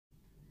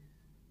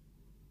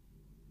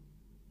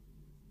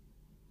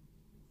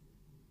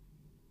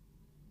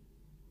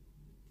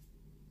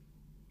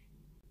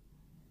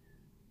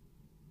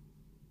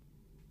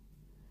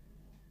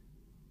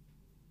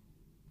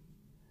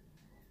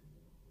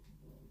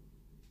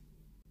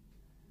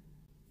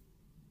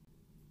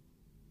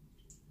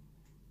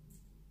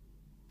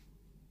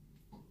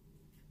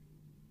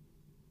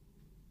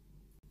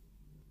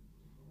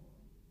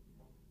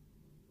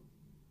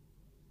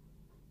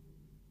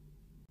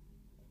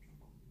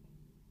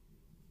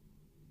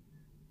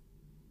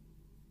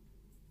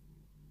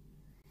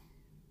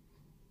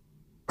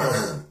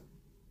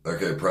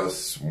Okay,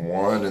 press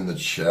 1 in the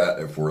chat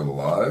if we're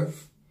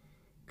live,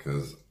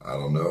 because I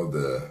don't know,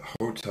 the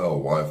hotel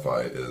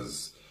Wi-Fi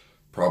is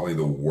probably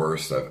the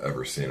worst I've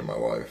ever seen in my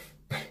life.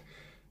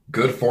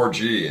 Good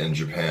 4G in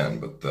Japan,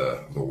 but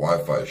the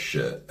Wi-Fi is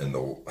shit, and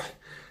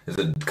it's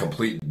a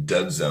complete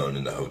dead zone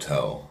in the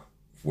hotel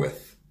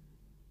with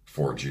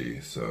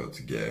 4G, so it's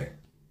gay.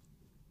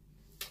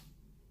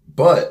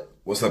 But,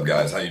 what's up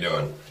guys, how you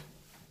doing?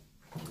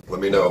 Let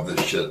me know if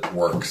this shit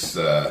works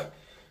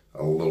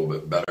a little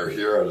bit better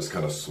here. I just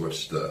kind of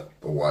switched the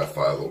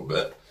Wi-Fi a little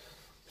bit.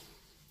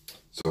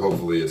 So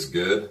hopefully it's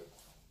good.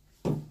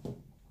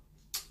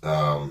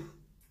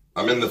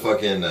 I'm in the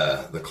fucking,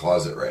 the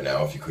closet right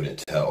now, if you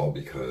couldn't tell,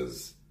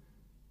 because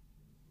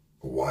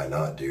why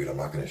not, dude? I'm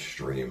not going to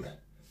stream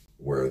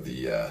where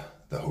the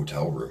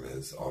hotel room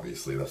is.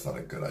 Obviously, that's not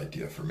a good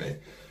idea for me.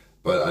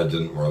 But I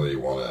didn't really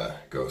want to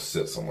go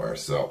sit somewhere,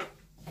 so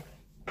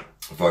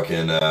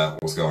fucking,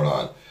 what's going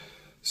on?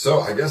 So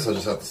I guess I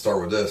just have to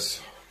start with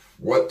this.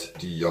 What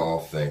do y'all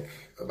think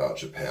about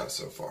Japan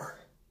so far?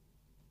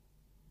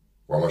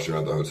 Why am I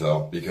streaming at the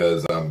hotel?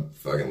 Because I'm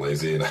fucking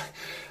lazy and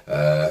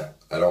I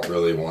don't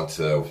really want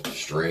to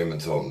stream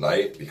until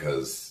night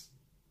because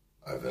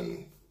I've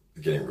been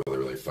getting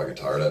really fucking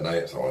tired at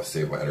night. So I want to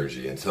save my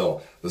energy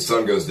until the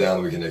sun goes down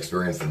and we can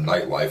experience the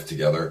nightlife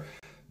together.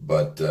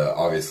 But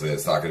obviously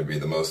it's not going to be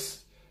the most,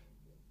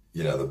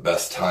 you know, the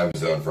best time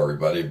zone for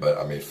everybody. But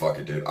I mean, fuck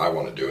it, dude. I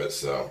want to do it.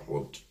 So,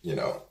 well, you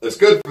know, it's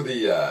good for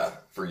the,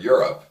 for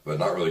Europe, but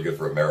not really good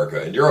for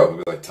America. In Europe,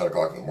 it'll be like 10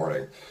 o'clock in the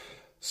morning.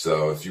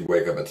 So if you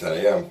wake up at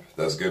 10 a.m.,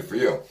 that's good for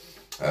you.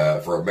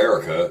 For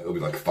America, it'll be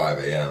like 5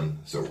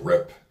 a.m. So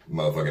rip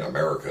motherfucking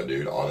America,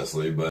 dude,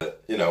 honestly.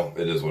 But, you know,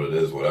 it is what it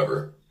is,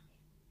 whatever.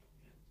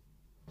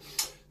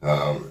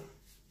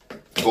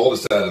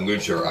 Voldesad and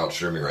Lucha are out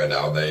streaming right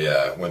now.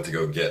 They went to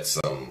go get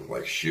some,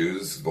 like,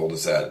 shoes.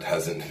 Voldesad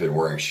hasn't been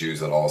wearing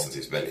shoes at all since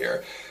he's been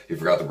here. He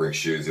forgot to bring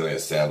shoes. He only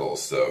has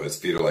sandals. So his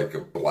feet are,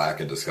 like, black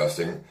and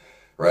disgusting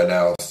right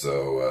now.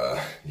 So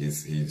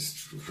he's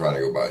trying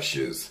to go buy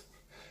shoes.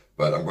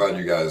 But I'm glad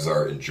you guys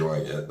are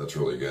enjoying it. That's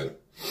really good.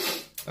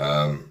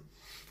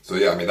 So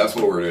yeah, I mean, that's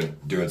what we're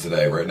doing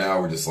today. Right now,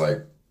 we're just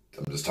like,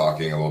 I'm just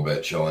talking a little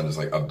bit, chilling, just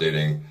like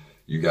updating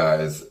you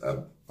guys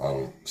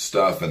on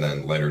stuff. And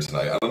then later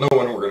tonight, I don't know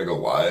when we're going to go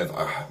live.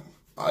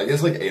 I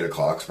guess like 8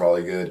 o'clock's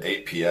probably good.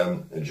 8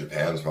 p.m. in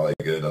Japan is probably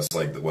good. That's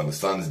like when the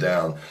sun's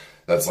down.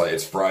 That's like,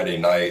 it's Friday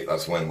night.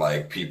 That's when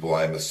like people,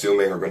 I'm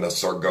assuming, are going to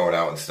start going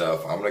out and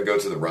stuff. I'm going to go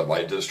to the red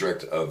light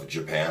district of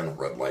Japan.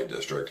 Red light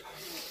district.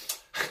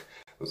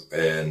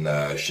 In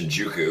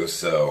Shinjuku,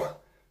 so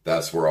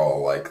that's where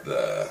all like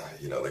the,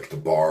 you know, like the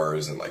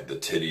bars and like the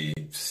titty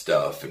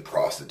stuff and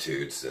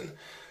prostitutes and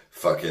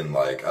fucking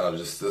like, I don't know,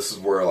 just this is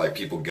where like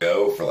people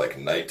go for like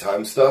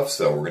nighttime stuff.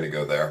 So we're gonna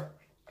go there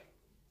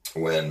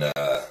when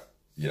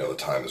you know, the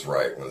time is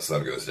right, when the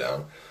sun goes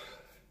down.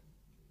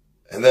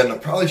 And then I'll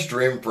probably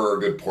stream for a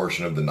good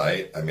portion of the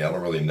night. I mean, I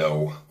don't really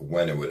know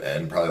when it would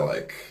end. Probably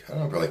like, I don't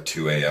know, probably like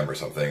 2 a.m. or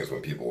something is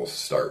when people will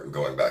start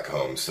going back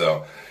home.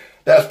 So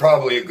that's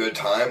probably a good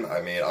time.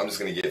 I mean, I'm just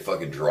going to get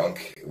fucking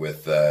drunk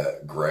with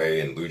Gray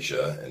and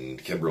Lucha and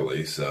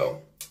Kimberly.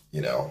 So,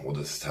 you know, we'll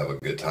just have a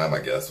good time, I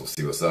guess. We'll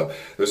see what's up.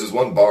 There's this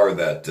one bar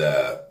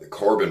that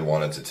Corbin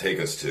wanted to take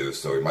us to,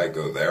 so we might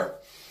go there.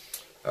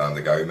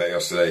 The guy we met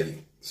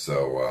yesterday.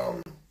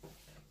 So,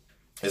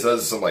 it says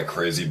it's some, like,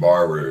 crazy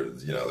bar where,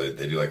 you know,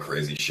 they do, like,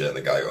 crazy shit. And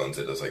the guy who owns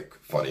it does, like,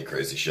 funny,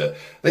 crazy shit.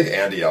 I think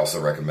Andy also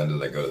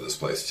recommended I go to this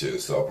place, too.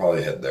 So I'll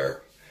probably head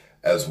there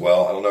as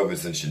well. I don't know if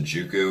it's in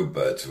Shinjuku,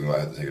 but we might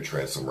have to take a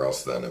train somewhere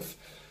else then if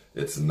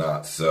it's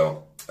not.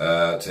 So,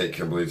 take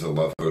Kimberly to the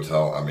Love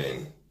Hotel. I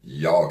mean,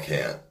 y'all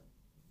can't.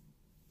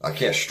 I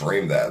can't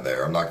stream that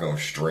there. I'm not going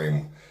to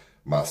stream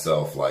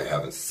myself, like,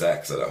 having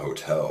sex at a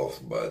hotel,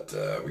 but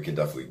we can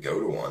definitely go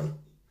to one.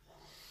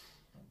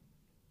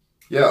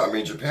 Yeah, I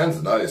mean,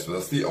 Japan's nice, but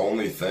that's the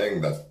only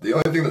thing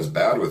that's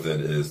bad with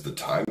it is the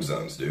time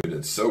zones, dude.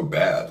 It's so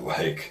bad.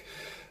 Like,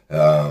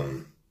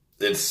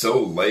 it's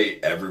so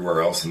late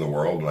everywhere else in the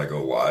world when I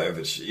go live.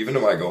 Even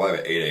if I go live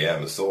at 8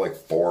 a.m., it's still like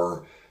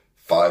 4,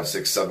 5,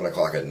 6, 7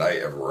 o'clock at night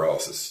everywhere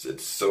else.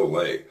 It's so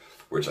late,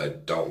 which I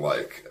don't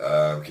like.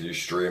 Can you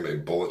stream a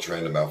bullet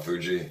train to Mount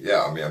Fuji?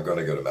 Yeah, I mean, I'm going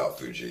to go to Mount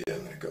Fuji,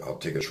 and I'll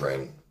take a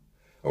train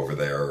over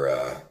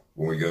there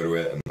when we go to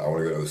it. And I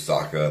want to go to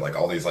Osaka, like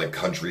all these like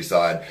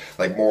countryside,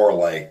 like more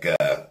like,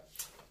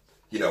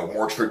 you know,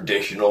 more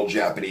traditional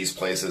Japanese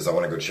places. I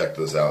want to go check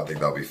those out. I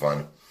think that'll be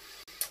fun.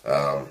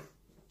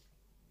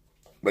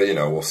 But, you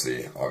know, we'll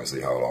see,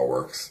 obviously, how it all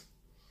works.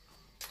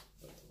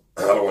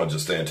 I don't want to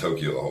just stay in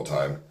Tokyo the whole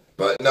time.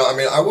 But, no, I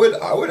mean, I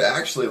would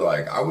actually,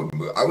 like, I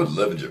would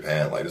live in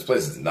Japan. Like, this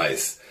place is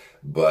nice.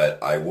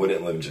 But I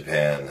wouldn't live in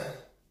Japan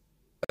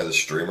as a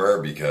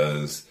streamer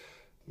because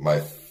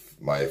my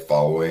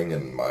following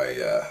and my,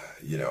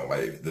 you know,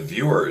 the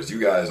viewers, you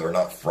guys are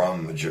not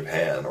from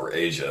Japan or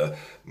Asia.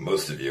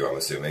 Most of you, I'm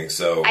assuming,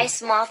 so. Ice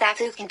small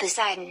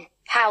Poseidon.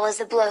 How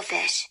is a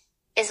blowfish?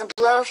 Is a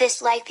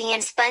blowfish like the in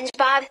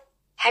SpongeBob?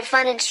 Had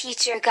fun and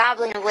teach your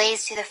goblin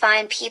ways to the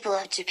fine people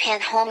of Japan.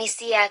 Homie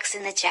CX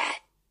in the chat.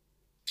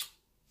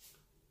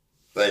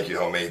 Thank you,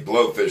 homie.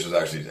 Blowfish is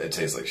actually, it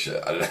tastes like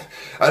shit. I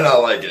do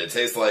not like it. It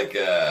tastes like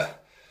a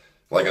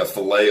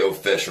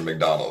filet-o-fish from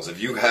McDonald's.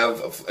 If you've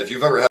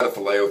ever had a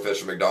filet-o-fish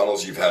from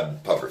McDonald's, you've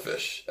had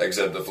pufferfish.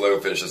 Except the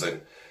filet-o-fish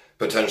doesn't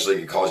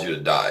potentially cause you to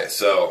die.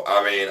 So,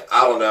 I mean,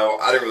 I don't know.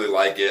 I didn't really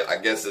like it. I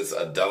guess it's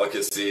a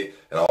delicacy,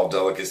 and all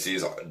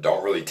delicacies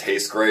don't really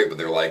taste great, but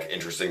they're like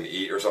interesting to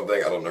eat or something.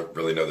 I don't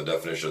really know the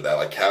definition of that.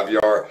 Like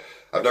caviar.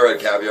 I've never had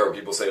caviar where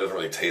people say it doesn't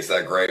really taste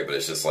that great, but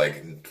it's just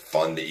like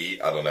fun to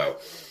eat. I don't know.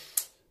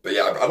 But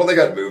yeah, I don't think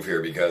I'd move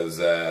here because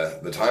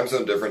the time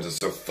zone difference is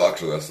so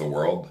fucked with the rest of the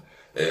world.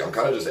 I'm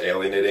kind of just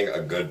alienating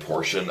a good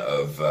portion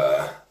of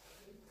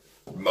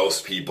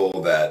most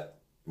people that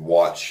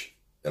watch,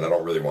 and I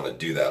don't really want to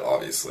do that,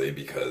 obviously,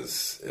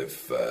 because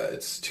if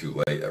it's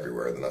too late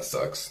everywhere, then that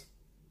sucks.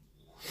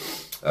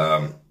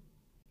 But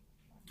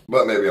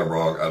maybe I'm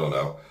wrong. I don't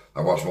know.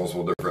 I watch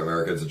multiple different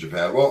Americans in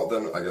Japan. Well,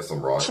 then I guess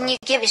I'm wrong. Can you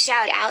give a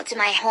shout out to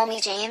my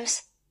homie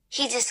James?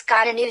 He just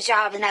got a new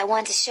job and I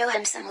want to show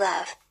him some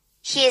love.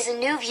 He is a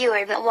new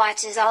viewer but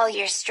watches all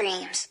your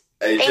streams.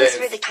 Hey, thanks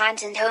James. for the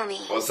content,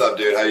 homie. What's up,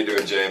 dude? How you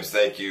doing, James?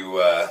 Thank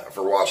you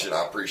for watching.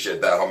 I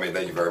appreciate that, homie.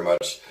 Thank you very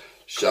much.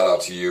 Shout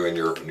out to you and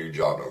your new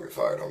job. Don't get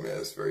fired, homie.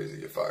 It's very easy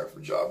to get fired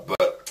from a job.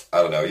 But,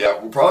 I don't know. Yeah,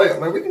 we'll probably, I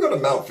mean, we can go to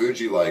Mount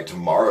Fuji, like,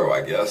 tomorrow,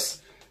 I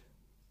guess.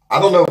 I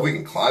don't know if we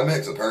can climb it,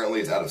 because apparently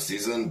it's out of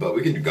season, but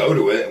we can go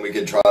to it, and we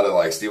can try to,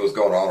 like, see what's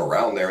going on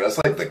around there. That's,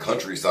 like, the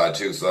countryside,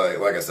 too. So,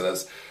 like I said,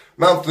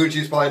 Mount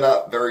Fuji is probably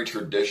not very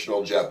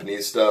traditional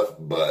Japanese stuff,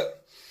 but...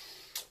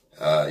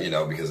 you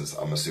know, because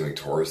I'm assuming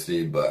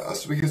touristy,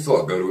 but we can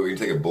still go to it. We can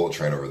take a bullet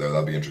train over there.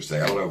 That'd be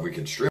interesting. I don't know if we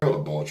can stream on a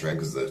bullet train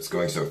because it's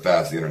going so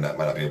fast. The internet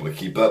might not be able to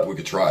keep up. We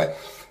could try.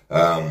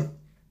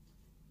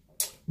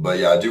 But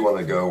yeah, I do want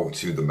to go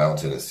to the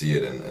mountain and see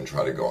it and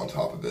try to go on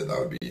top of it. That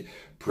would be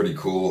pretty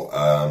cool.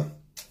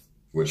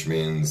 Which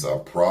means I'll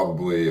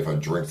probably, if I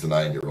drink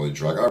tonight and get really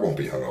drunk, I won't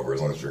be hungover.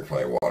 As long as I drink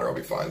plenty of water, I'll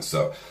be fine.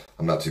 So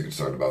I'm not too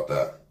concerned about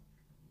that.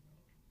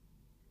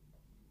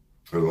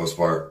 For the most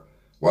part.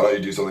 Why don't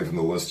you do something from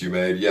the list you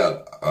made?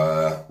 Yeah,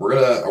 I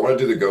want to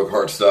do the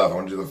go-kart stuff. I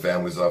want to do the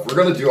family stuff. We're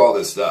going to do all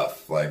this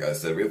stuff. Like I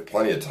said, we have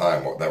plenty of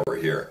time that we're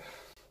here.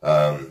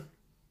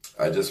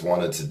 I just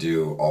wanted to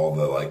do all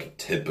the, like,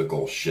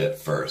 typical shit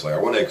first. Like, I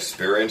want to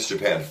experience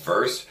Japan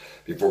first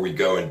before we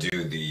go and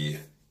do the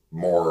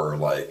more,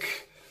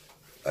 like,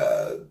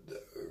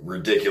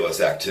 ridiculous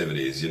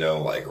activities, you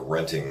know, like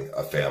renting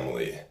a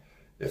family,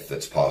 if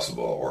that's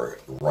possible, or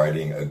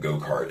riding a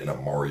go-kart in a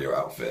Mario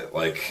outfit.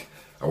 Like...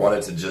 I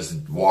wanted to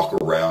just walk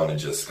around and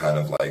just kind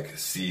of like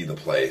see the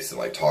place and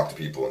like talk to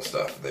people and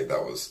stuff. I think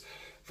that was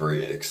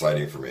very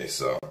exciting for me.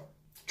 So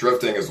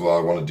drifting as well,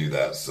 I want to do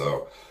that.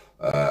 So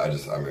I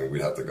mean,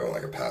 we'd have to go in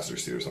like a passenger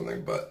seat or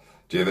something. But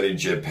do you have any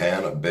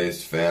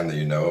Japan-based fan that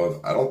you know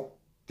of?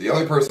 The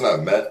only person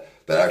I've met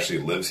that actually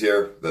lives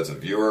here that's a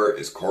viewer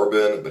is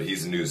Corbin, but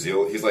he's in New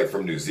Zealand. He's like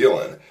from New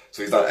Zealand,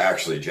 so he's not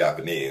actually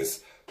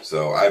Japanese.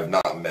 So I've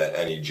not met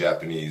any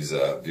Japanese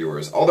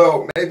viewers,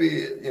 although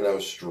maybe, you know,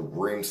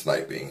 stream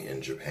sniping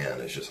in Japan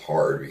is just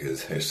hard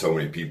because there's so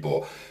many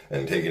people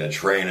and taking a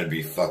train would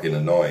be fucking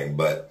annoying,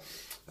 but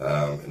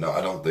no,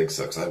 I don't think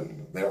so. Cause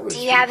they don't really. Do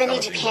you have any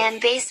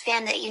Japan-based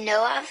fan that you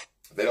know of?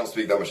 They don't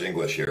speak that much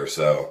English here,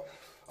 so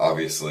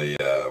obviously,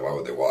 why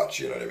would they watch,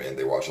 you know what I mean?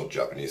 They watch all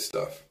Japanese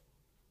stuff.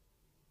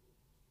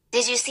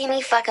 Did you see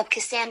me fuck up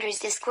Cassandra's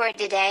Discord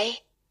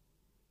today?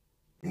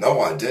 No,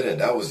 I didn't.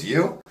 That was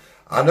you?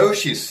 I know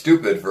she's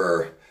stupid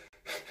for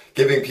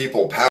giving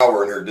people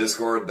power in her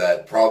Discord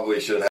that probably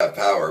shouldn't have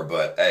power,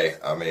 but hey,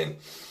 I mean,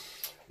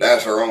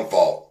 that's her own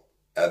fault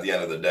at the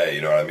end of the day,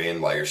 you know what I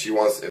mean? Like,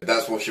 if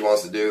that's what she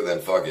wants to do,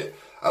 then fuck it.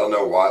 I don't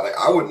know why. Like,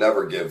 I would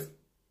never give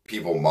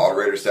people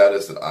moderator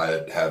status that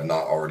I have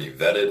not already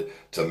vetted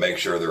to make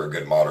sure they're a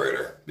good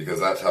moderator, because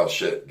that's how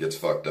shit gets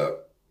fucked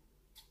up.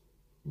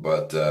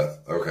 But,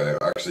 okay,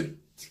 actually,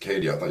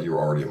 Katie, I thought you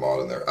were already a mod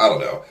in there. I don't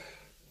know.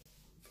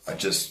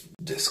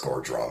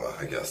 Discord drama,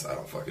 I guess. I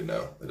don't fucking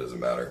know. It doesn't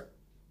matter.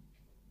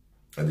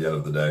 At the end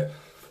of the day.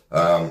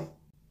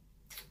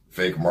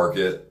 Fake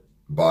market,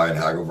 buy and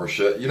haggle for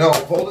shit. You know,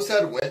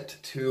 Voldeshead went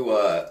to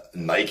a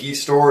Nike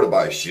store to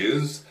buy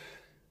shoes.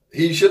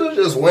 He should have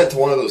just went to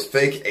one of those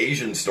fake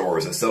Asian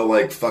stores that sell,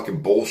 like,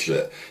 fucking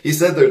bullshit. He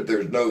said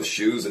there's no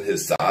shoes in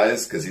his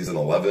size because he's an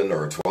 11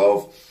 or a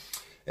 12.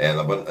 And,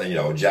 you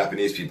know,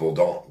 Japanese people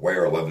don't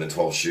wear 11 and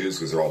 12 shoes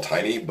because they're all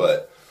tiny,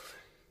 but...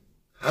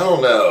 I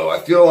don't know. I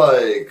feel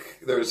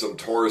like there's some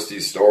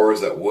touristy stores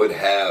that would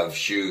have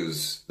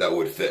shoes that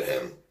would fit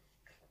him.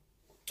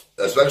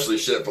 Especially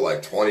shit for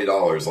like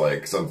 $20,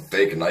 like some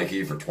fake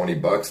Nike for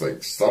 $20,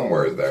 like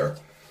somewhere there.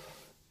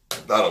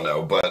 I don't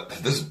know, but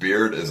this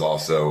beard is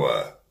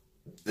also,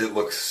 it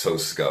looks so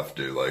scuffed,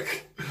 dude.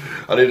 Like,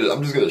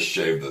 I'm just gonna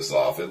shave this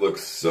off. It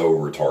looks so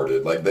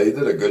retarded. Like, they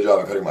did a good job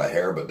of cutting my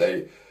hair, but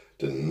they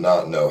did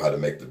not know how to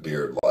make the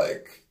beard,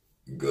 like,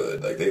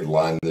 good. Like, they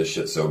line this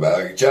shit so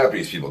bad. Like,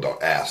 Japanese people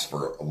don't ask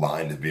for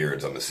lined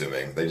beards, I'm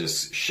assuming. They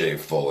just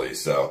shave fully,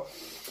 so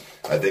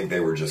I think they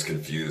were just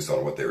confused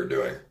on what they were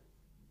doing.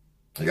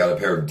 You got a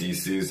pair of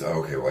DCs?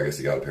 Oh, okay, well, I guess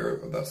you got a pair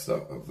of that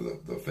stuff, of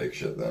the fake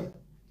shit then.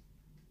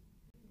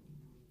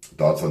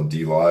 Thoughts on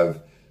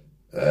D-Live?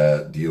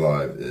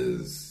 D-Live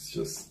is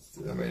just,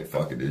 I mean,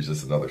 fuck it, dude. It's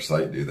just another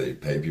site, dude. They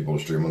pay people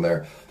to stream on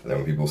there, and then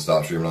when people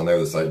stop streaming on there,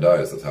 the site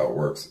dies. That's how it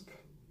works.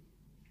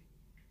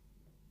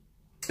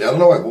 Yeah, I don't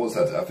know why Vods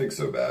had effing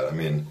so bad. I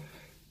mean,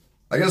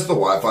 I guess the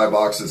Wi-Fi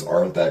boxes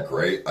aren't that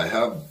great. I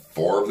have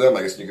 4 of them.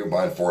 I guess you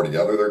combine 4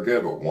 together, they're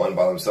good, but 1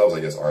 by themselves, I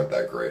guess, aren't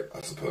that great,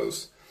 I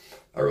suppose.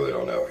 I really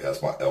don't know. Yeah,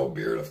 that's my L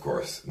beard, of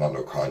course. Not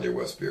no Kanye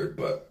West beard,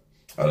 but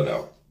I don't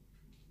know.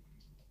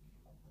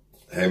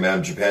 Hey,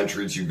 man, Japan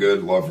treats you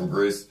good. Love from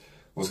Greece.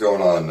 What's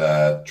going on,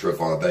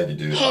 Trifon? Thank you,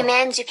 dude. Hey,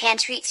 man, Japan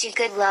treats you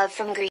good. Love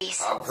from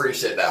Greece. I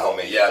appreciate that,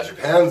 homie. Yeah,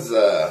 Japan's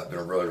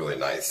been really, really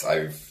nice.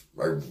 I've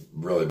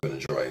really been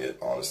enjoying it,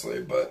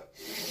 honestly, but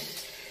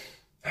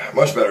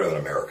much better than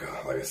America,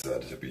 like I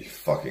said, to be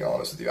fucking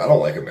honest with you. I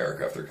don't like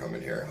America after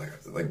coming here.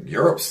 Like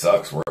Europe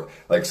sucks.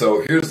 Like,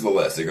 so here's the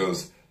list. It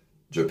goes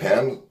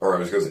Japan,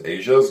 or it goes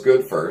Asia's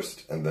good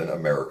first, and then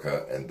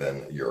America, and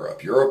then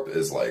Europe. Europe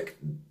is, like,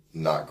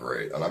 not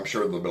great. And I'm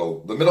sure the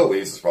Middle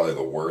East is probably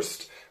the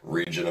worst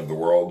region of the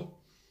world,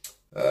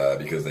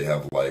 because they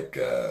have, like,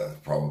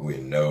 probably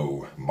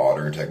no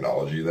modern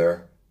technology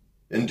there.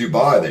 In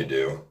Dubai, they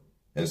do.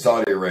 In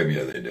Saudi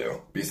Arabia, they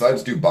do.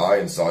 Besides Dubai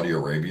and Saudi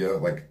Arabia,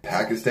 like,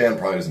 Pakistan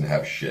probably doesn't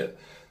have shit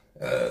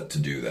to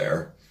do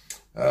there.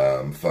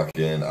 I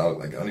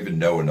don't even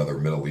know another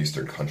Middle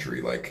Eastern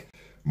country, like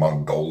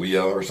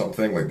Mongolia or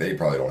something. Like, they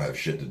probably don't have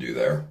shit to do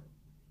there.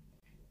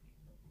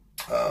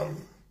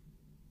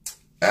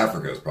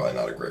 Africa is probably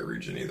not a great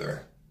region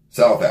either.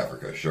 South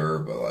Africa, sure,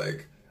 but,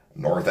 like,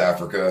 North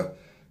Africa,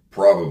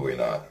 probably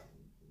not.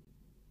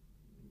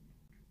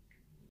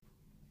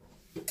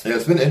 Yeah,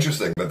 it's been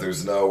interesting, but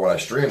there's no, when I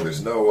stream,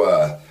 there's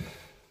no,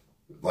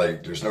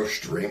 there's no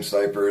stream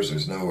snipers,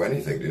 there's no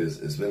anything, dude.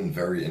 It's been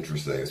very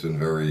interesting. It's been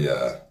very,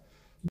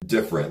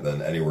 different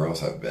than anywhere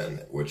else I've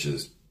been, which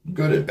is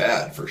good and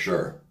bad, for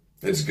sure.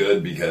 It's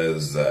good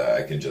because,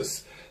 I can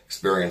just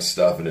experience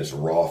stuff in its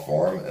raw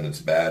form, and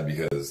it's bad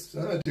because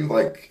I do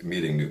like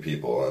meeting new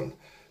people and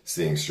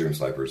seeing stream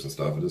snipers and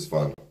stuff. It is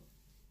fun.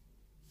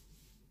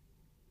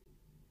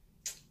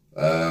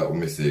 Let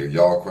me see.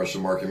 Y'all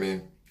question marking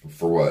me?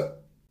 For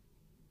what?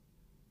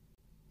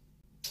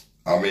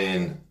 I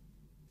mean,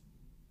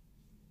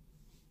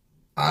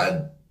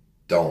 I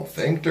don't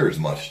think there's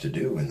much to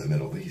do in the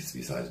Middle East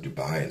besides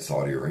Dubai and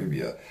Saudi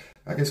Arabia.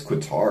 I guess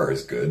Qatar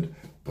is good,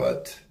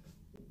 but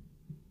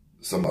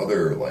some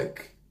other,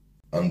 like,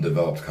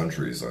 undeveloped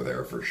countries are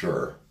there for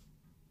sure.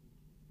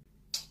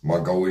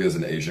 Mongolia is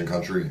an Asian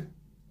country.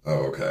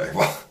 Oh, okay.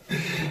 Well,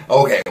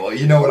 okay. Well,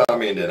 you know what I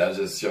mean, then. That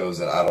just shows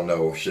that I don't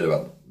know shit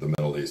about the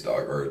Middle East,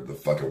 dog, or the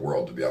fucking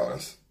world, to be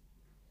honest.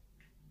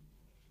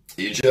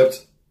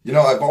 Egypt. You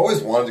know, I've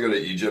always wanted to go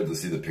to Egypt to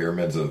see the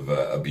pyramids of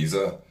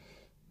Ibiza,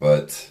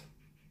 but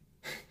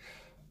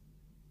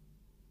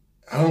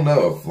I don't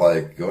know if,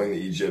 like, going to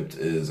Egypt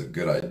is a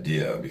good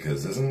idea,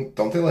 because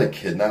don't they, like,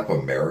 kidnap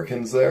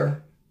Americans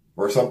there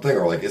or something?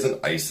 Or, like,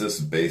 isn't ISIS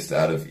based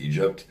out of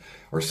Egypt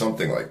or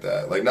something like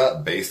that? Like,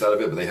 not based out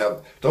of it,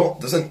 but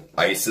doesn't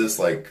ISIS,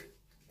 like,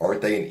 aren't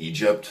they in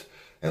Egypt?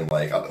 And,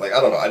 like, I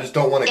don't know. I just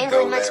don't want to go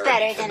there. England much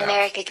better than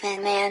America,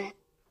 man.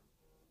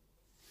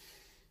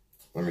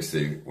 Let me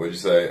see. What'd you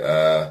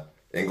say?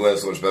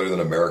 England's so much better than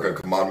America.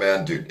 Come on,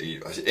 man. Dude,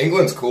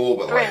 England's cool,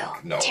 but,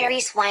 like, no.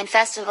 Terry's Wine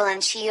Festival in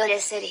Chiyoda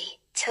City,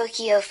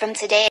 Tokyo from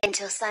today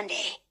until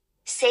Sunday.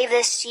 Save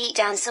this sheet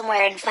down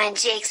somewhere and find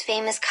Jake's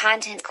famous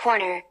content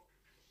corner.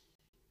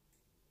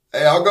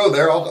 Hey, I'll go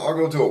there. I'll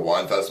go to a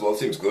wine festival. It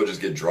seems cool. Just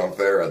get drunk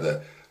there. I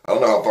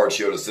don't know how far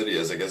Chiyoda City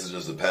is. I guess it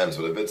just depends.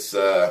 But if it's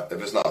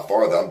not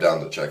far, then I'm down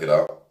to check it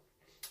out.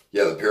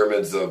 Yeah, the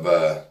pyramids of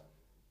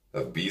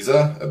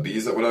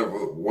Ibiza,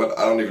 whatever.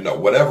 I don't even know.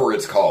 Whatever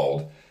it's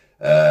called.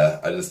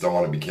 I just don't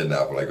want to be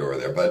kidnapped when I go over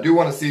there. But I do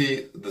want to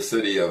see the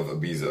city of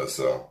Ibiza,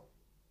 so.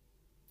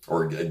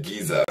 Or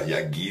Giza.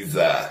 Yeah,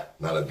 Giza.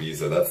 Not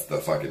Ibiza. That's the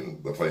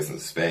place in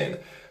Spain,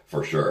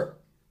 for sure.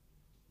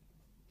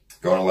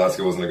 Going to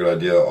Alaska wasn't a good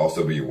idea.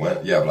 Also, but you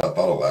went. Yeah, but I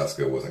thought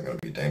Alaska wasn't going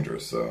to be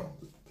dangerous, so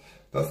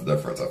that's the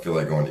difference. I feel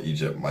like going to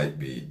Egypt might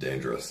be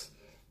dangerous,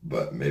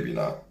 but maybe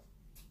not.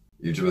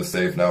 Egypt is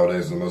safe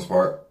nowadays for the most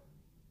part.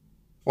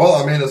 Well,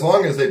 I mean, as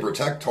long as they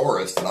protect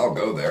tourists, and I'll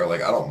go there.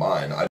 Like, I don't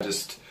mind. I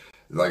just,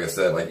 like I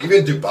said, like,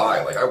 even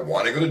Dubai, like, I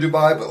want to go to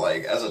Dubai, but,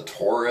 like, as a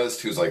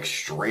tourist who's, like,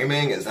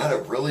 streaming, is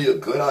that really a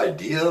good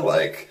idea?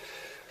 Like,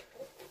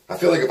 I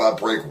feel like if I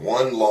break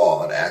one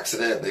law on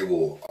accident, they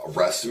will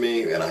arrest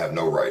me and I have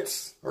no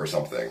rights or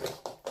something.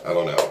 I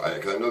don't know.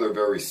 Because I know they're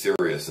very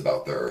serious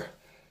about their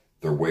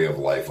way of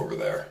life over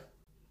there.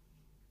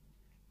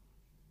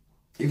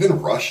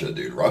 Even Russia,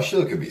 dude.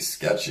 Russia could be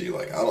sketchy.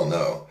 Like, I don't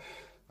know.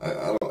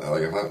 I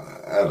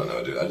don't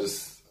know, dude.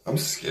 I'm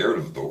scared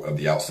of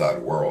the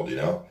outside world, you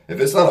know? If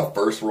it's not a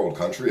first world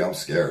country, I'm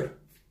scared.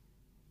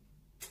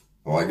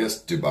 Well, I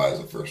guess Dubai is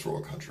a first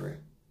world country.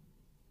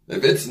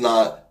 If it's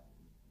not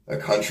a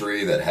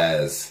country that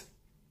has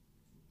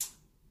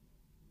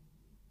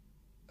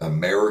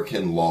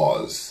American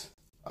laws,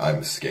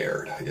 I'm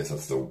scared. I guess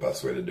that's the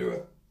best way to do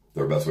it.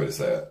 The best way to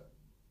say it.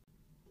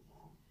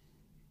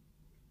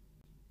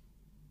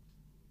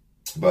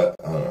 But,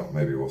 I don't know.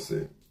 Maybe we'll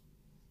see.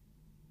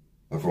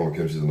 My former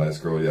Kim, she's a nice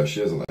girl. Yeah,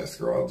 she is a nice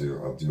girl. I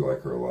do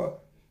like her a lot.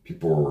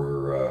 People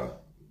were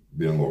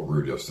being a little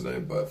rude yesterday,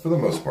 but for the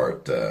most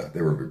part,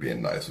 they were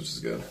being nice, which is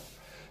good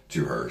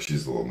to her.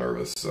 She's a little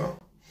nervous, so.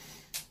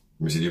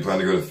 Let me see, do you plan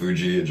to go to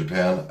Fuji in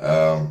Japan?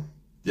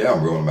 Yeah,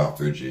 I'm going to Mount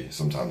Fuji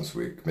sometime this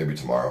week. Maybe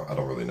tomorrow. I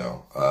don't really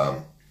know.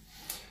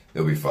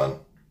 It'll be fun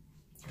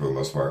for the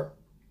most part.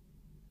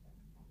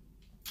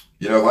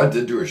 You know, if I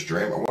did do a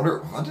stream, I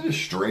wonder if I did a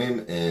stream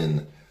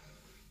in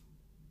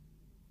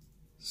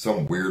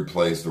some weird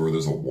place where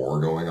there's a war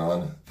going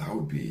on, that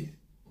would be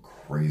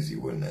crazy,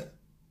 wouldn't it?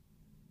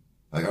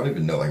 Like, I don't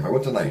even know. Like, if I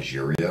went to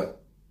Nigeria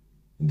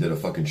and did a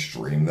fucking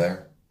stream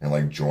there and,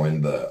 like,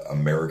 joined the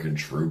American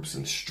troops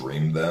and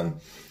streamed them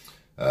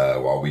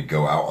while we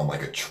go out on,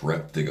 like, a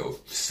trip to go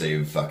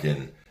save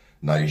fucking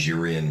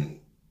Nigerian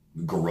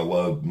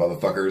guerrilla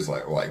motherfuckers,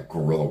 like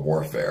guerrilla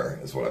warfare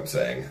is what I'm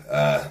saying.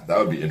 That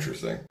would be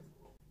interesting.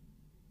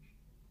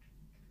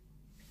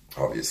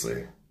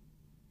 Obviously.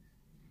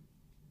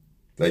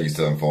 Thank you,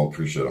 Sevenfold.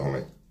 Appreciate it,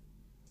 homie.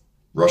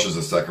 Russia's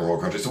a second world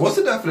country. So what's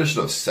the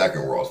definition of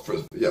second world?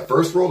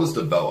 First world is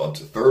developed.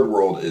 Third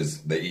world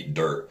is they eat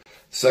dirt.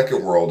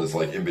 Second world is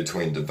like in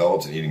between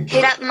developed and eating dirt.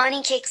 Hit up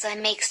Money Cakes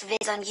and makes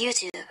vids on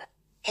YouTube.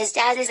 His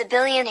dad is a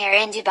billionaire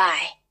in Dubai.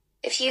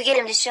 If you get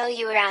him to show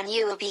you around,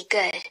 you will be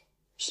good.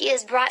 He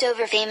has brought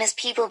over famous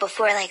people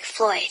before, like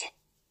Floyd.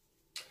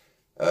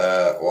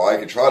 Well, I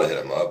could try to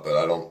hit him up, but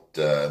I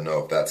don't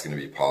know if that's going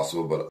to be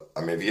possible. But,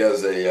 I mean, if he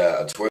has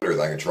a Twitter,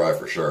 then I can try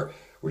for sure,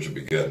 which would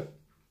be good.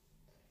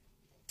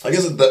 I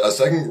guess a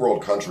second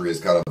world country is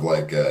kind of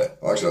like,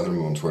 actually, I'll hit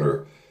him on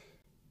Twitter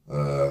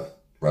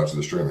right after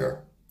the stream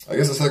here. I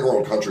guess a second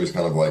world country is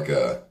kind of like,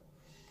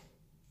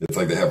 it's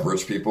like they have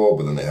rich people,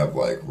 but then they have,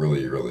 like,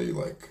 really, really,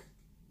 like,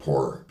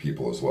 poor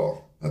people as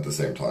well at the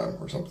same time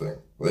or something.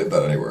 Well, they have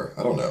that anywhere.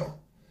 I don't know.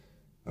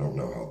 I don't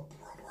know how the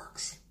world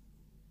works.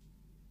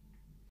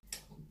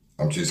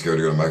 I'm too scared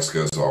to go to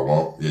Mexico, so I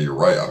won't. Yeah, you're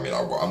right. I mean,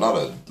 I'm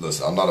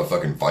not a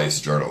fucking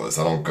Vice journalist.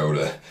 I don't go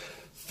to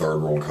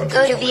third world countries.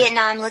 Go to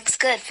Vietnam looks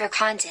good for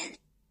content.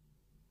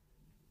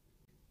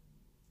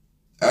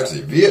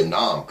 Actually,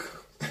 Vietnam.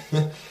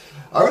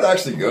 I would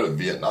actually go to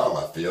Vietnam,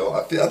 I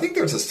think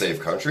there's a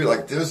safe country.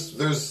 Like, there's,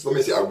 let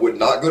me see. I would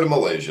not go to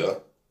Malaysia.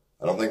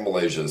 I don't think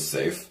Malaysia is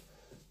safe.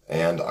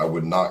 And I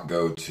would not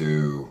go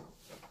to,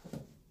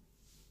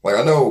 like,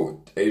 I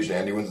know Asian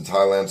Andy went to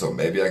Thailand, so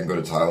maybe I can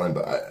go to Thailand.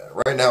 But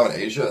right now in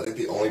Asia, I think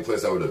the only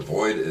place I would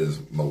avoid is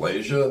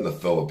Malaysia and the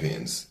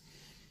Philippines.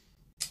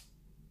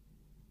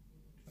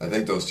 I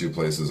think those two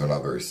places are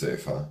not very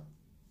safe, huh?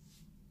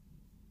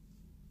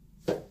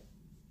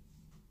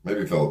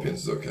 Maybe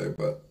Philippines is okay,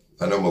 but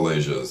I know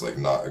Malaysia is, like,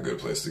 not a good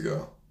place to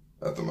go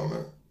at the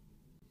moment.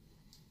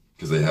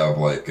 Because they have,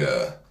 like,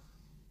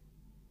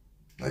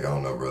 I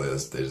don't know, bro, they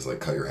just, like,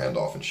 cut your hand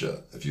off and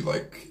shit.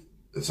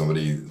 If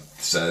somebody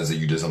says that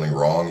you did something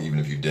wrong, even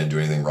if you didn't do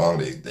anything wrong,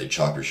 they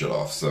chop your shit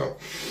off. So,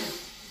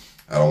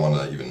 I don't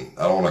want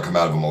to come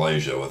out of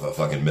Malaysia with a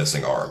fucking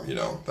missing arm, you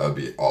know? That would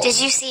be awful. Did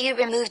you see you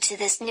removed to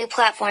this new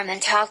platform and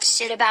talked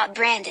shit about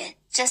Brandon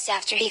just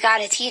after he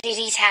got a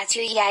TDD tattoo?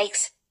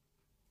 Yikes.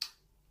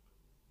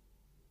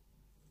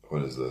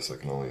 What is this? I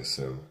can only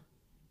assume.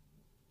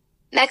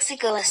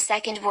 Mexico is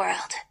second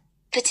world.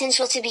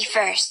 Potential to be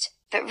first,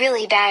 but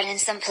really bad in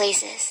some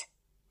places.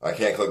 I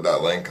can't click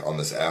that link on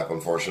this app,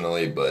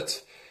 unfortunately,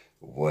 but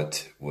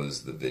what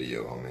was the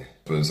video, homie?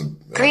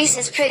 Greece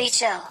is pretty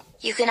chill.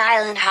 You can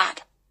island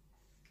hop.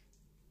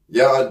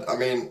 Yeah, I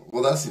mean,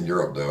 well, that's in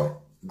Europe,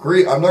 though.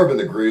 I've never been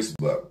to Greece,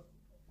 but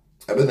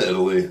I've been to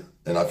Italy,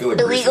 and I feel like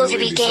Greece illegal to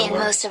be gay in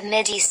most of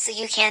Mideast, so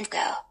you can't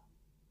go.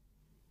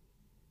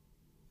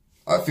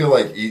 I feel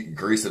like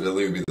Greece and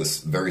Italy would be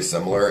very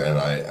similar, and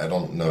I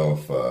don't know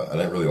if I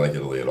didn't really like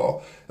Italy at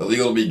all.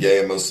 Illegal to be gay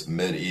in most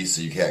Mid-East,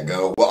 so you can't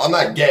go. Well, I'm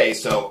not gay,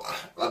 so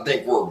I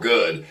think we're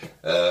good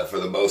for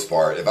the most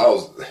part. If I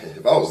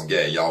was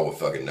gay, y'all would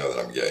fucking know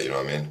that I'm gay. You know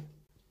what I mean?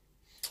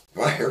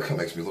 My haircut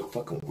makes me look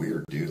fucking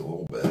weird, dude. A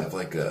little bit. I have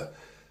I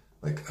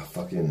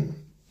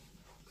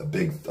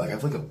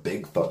have like a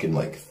big fucking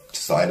like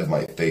side of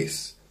my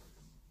face,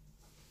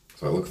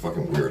 so I look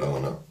fucking weird. I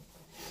don't know.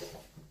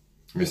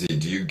 Let me see,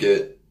 do you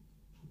get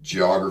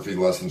geography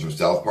lessons from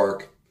South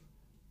Park?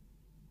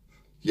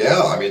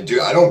 Yeah, I mean,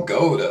 dude, I don't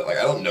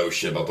know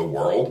shit about the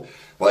world.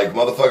 Like,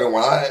 motherfucker,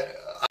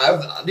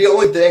 the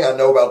only thing I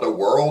know about the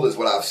world is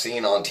what I've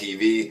seen on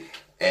TV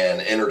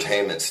and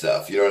entertainment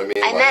stuff, you know what I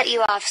mean? I met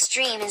you off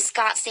stream in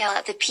Scottsdale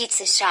at the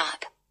pizza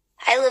shop.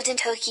 I lived in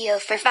Tokyo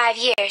for 5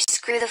 years.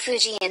 Screw the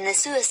Fuji and the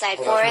suicide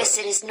forest,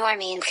 right. It is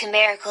normie and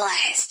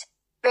chimericalized.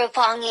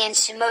 Roppongi and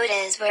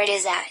Shimoda is where it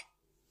is at.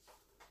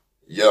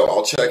 Yo,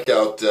 I'll check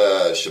out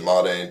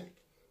Shimade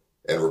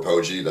and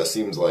Roppongi. That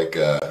seems like,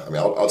 I mean,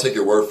 I'll take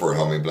your word for it,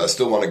 homie, but I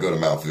still want to go to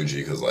Mount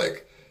Fuji because,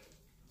 like,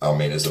 I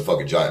mean, it's a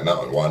fucking giant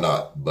mountain. Why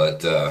not?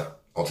 But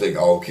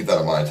I'll keep that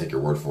in mind. Take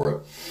your word for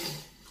it.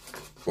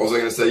 What was I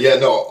gonna say? Yeah,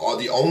 no.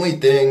 The only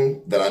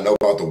thing that I know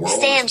about the world.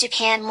 Stay in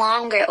Japan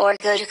longer or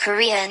go to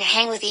Korea and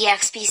hang with the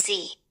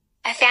XBC.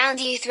 I found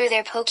you through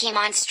their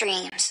Pokemon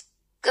streams.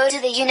 Go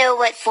to the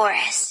you-know-what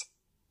forest.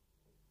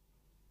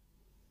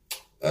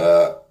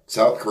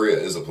 South Korea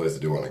is a place I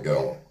do want to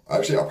go.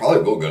 Actually, I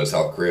probably will go to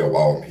South Korea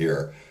while I'm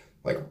here.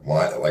 Like,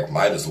 why? Like,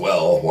 might as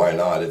well. Why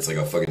not? It's like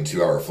a fucking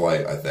 2-hour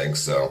flight, I think.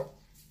 So,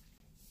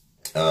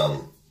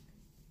 what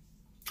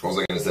was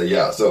I gonna say?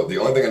 Yeah. So the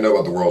only thing I know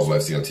about the world is what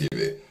I've seen on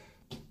TV.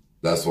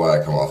 That's why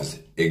I come off as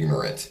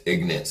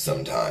ignorant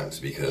sometimes,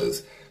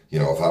 because, you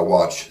know, if I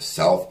watch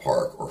South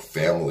Park or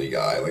Family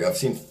Guy, I've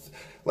seen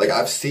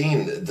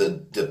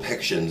the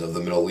depictions of the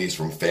Middle East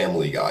from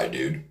Family Guy,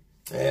 dude.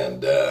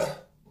 And,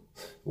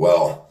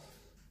 well,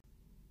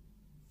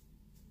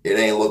 it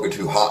ain't looking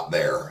too hot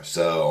there.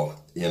 So,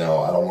 you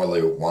know, I don't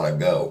really want to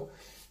go.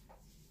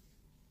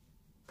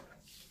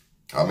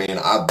 I mean,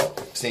 I've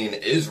seen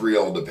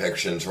Israel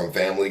depictions from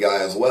Family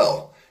Guy as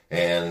well.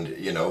 And,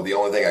 you know, the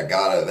only thing I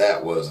got out of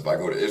that was if I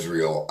go to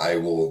Israel, I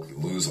will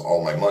lose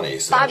all my money.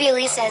 So Bobby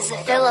Lee says the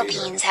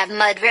Philippines have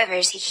mud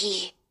rivers,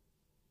 hee.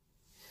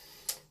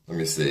 Let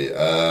me see.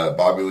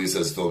 Bobby Lee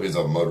says Philippines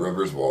have mud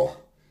rivers. Well,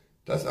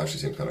 that actually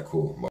seems kind of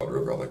cool. Mud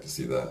river, I'd like to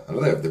see that. I know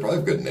they probably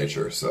have good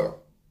nature, so.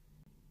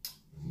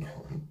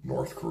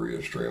 North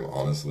Korea stream,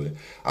 honestly.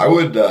 I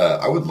would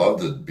love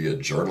to be a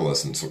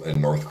journalist in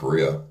North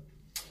Korea.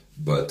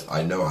 But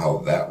I know how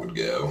that would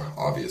go,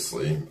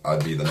 obviously.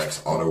 I'd be the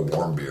next Otto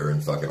Warmbier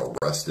and fucking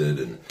arrested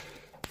and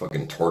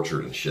fucking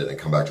tortured and shit and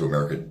come back to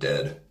America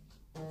dead.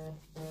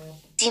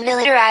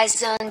 Demilitarized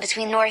zone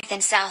between North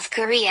and South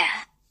Korea.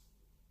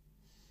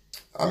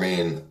 I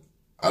mean,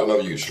 I don't know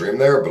if you could stream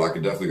there, but I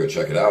could definitely go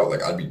check it out.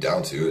 Like, I'd be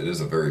down to it. It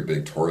is a very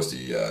big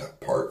touristy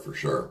part for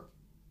sure.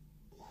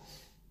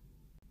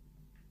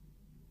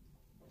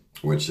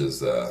 Which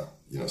is,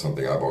 you know,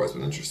 something I've always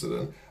been interested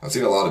in. I've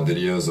seen a lot of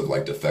videos of,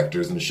 like,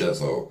 defectors and shit,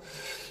 so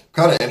I'm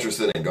kind of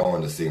interested in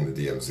going to seeing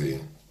the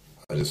DMZ.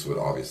 I just would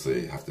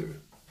obviously have to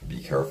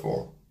be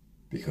careful,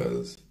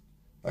 because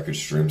I could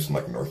stream some,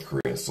 like, North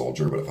Korean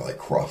soldier, but if I, like,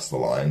 cross the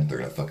line, they're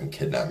gonna fucking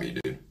kidnap me,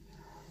 dude.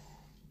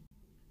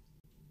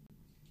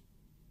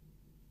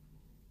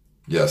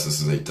 Yes,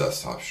 this is a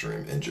desktop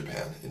stream in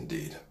Japan,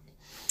 indeed.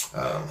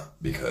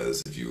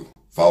 Because if you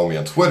follow me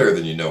on Twitter,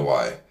 then you know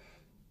why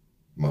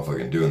I'm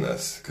motherfucking doing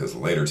this, because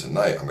later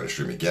tonight I'm going to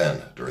stream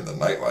again during the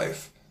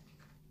nightlife,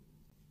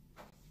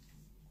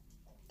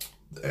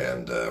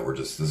 and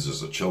this is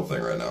just a chill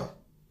thing right now.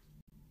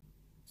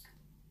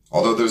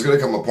 Although there's going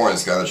to come a point,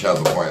 this guy in the chat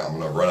has a point, I'm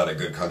going to run out of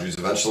good countries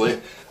eventually.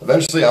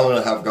 Eventually I'm going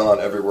to have gone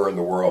everywhere in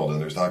the world, and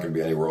there's not going to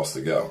be anywhere else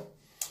to go.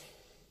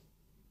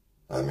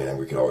 I mean,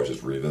 we could always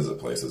just revisit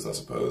places, I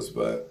suppose,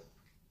 but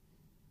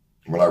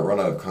when I run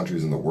out of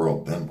countries in the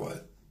world, then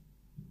what?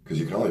 Because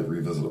you can only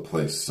revisit a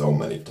place so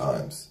many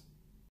times.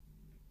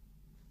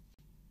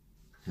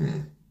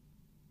 I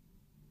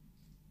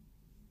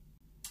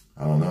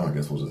don't know. I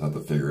guess we'll just have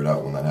to figure it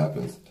out when that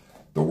happens.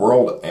 The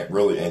world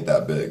really ain't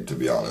that big, to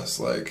be honest.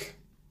 Like,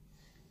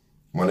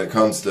 when it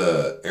comes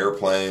to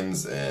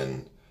airplanes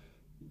and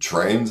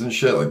trains and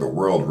shit, like, the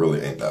world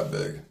really ain't that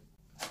big.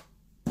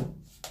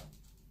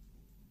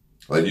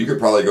 Like, you could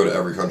probably go to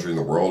every country in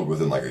the world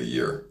within, like, a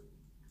year.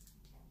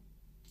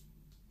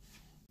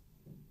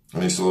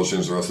 Any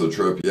solutions the rest of the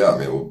trip? Yeah, I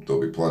mean,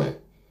 there'll be plenty.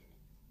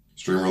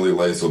 Stream really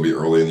late, so it'll be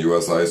early in the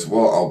US ice.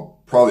 Well,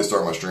 I'll probably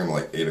start my stream at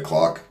like 8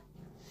 o'clock.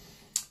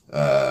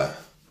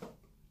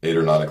 8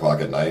 or 9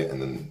 o'clock at night,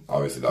 and then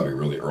obviously that'll be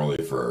really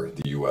early for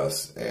the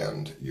US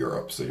and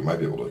Europe, so you might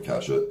be able to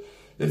catch it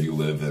if you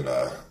live in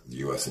the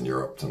US and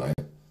Europe tonight.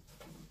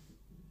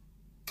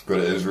 Go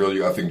to Israel,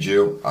 you effing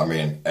Jew. I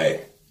mean,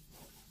 hey,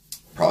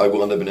 probably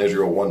will end up in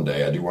Israel one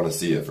day. I do want to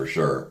see it for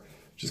sure.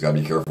 Just gotta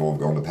be careful of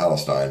going to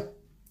Palestine.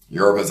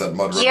 Europe has had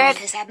mud rivers. Europe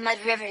has had mud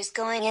rivers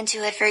going into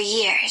it for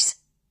years.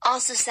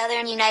 Also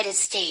southern United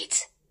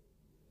States.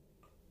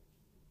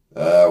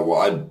 Well,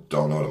 I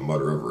don't know what a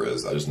mud river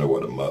is. I just know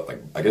what a mud,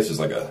 like, I guess just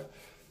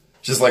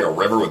like a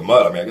river with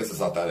mud. I mean, I guess it's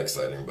not that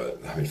exciting,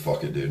 but I mean,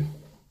 fuck it, dude.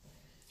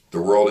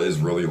 The world is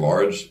really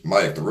large.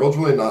 Mike, the world's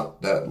really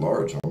not that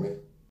large, homie.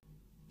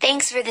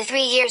 Thanks for the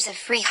 3 years of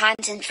free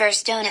content,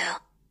 First Dono.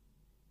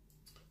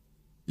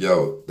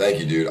 Yo, thank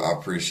you, dude. I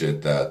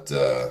appreciate that,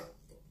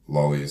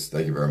 Lollies.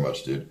 Thank you very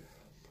much, dude.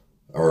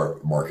 Or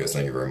Marcus,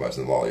 thank you very much.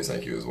 And Lollies,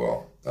 thank you as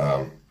well.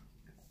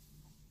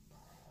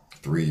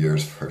 3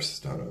 years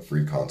first,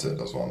 free content,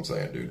 that's what I'm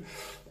saying, dude.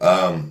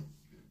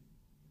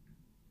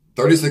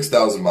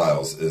 36,000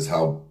 miles is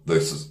how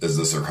this is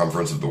the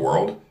circumference of the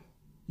world.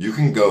 You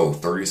can go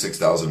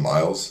 36,000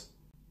 miles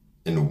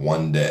in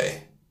one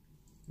day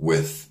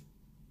with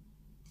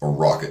a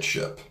rocket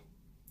ship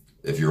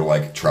if you're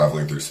like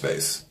traveling through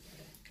space.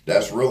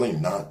 That's really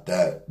not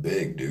that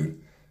big,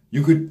 dude.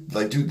 You could,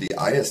 like, dude, the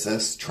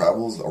ISS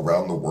travels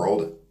around the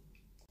world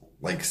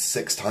like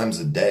 6 times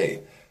a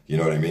day. You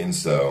know what I mean?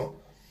 So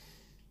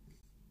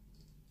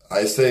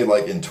I say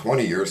like in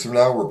 20 years from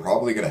now, we're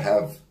probably going to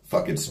have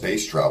fucking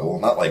space travel.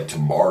 Not like to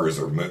Mars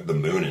or the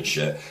moon and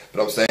shit.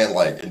 But I'm saying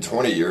like in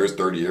 20 years,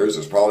 30 years,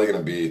 there's probably going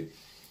to be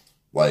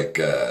like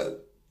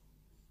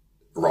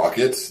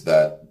rockets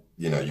that,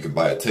 you know, you can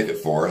buy a ticket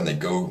for and they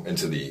go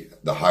into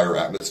the higher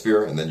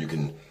atmosphere and then you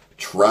can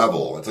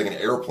travel. It's like an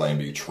airplane,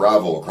 but you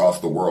travel across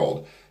the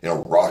world in a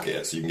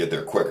rocket so you can get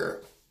there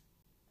quicker.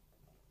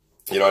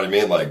 You know what I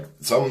mean? Like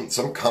some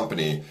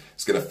company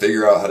is going to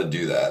figure out how to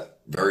do that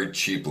very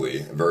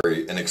cheaply,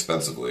 very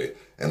inexpensively,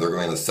 and they're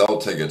going to sell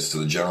tickets to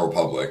the general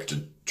public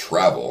to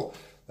travel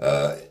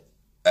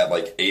at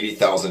like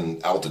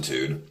 80,000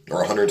 altitude or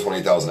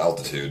 120,000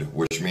 altitude,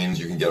 which means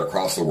you can get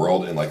across the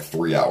world in like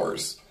 3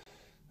 hours.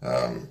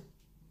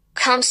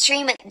 Come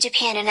stream at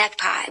Japan and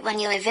Epcot when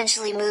you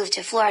eventually move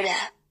to Florida.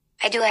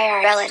 I do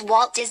IRL at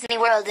Walt Disney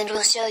World and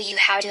will show you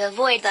how to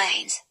avoid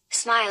lines.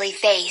 Smiley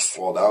face.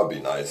 Well, that would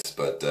be nice,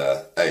 but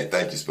hey,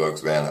 thank you,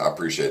 spokesman. I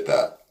appreciate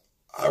that.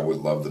 I would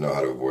love to know how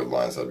to avoid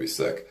lines. That'd be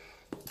sick.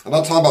 I'm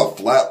not talking about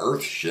flat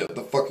Earth shit. What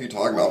the fuck are you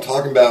talking about? I'm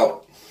talking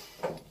about,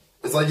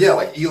 it's like, yeah,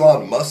 like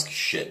Elon Musk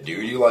shit,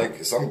 dude. You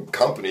like, some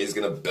company's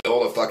gonna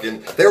build a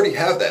fucking, they already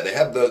have that. They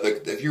have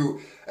the if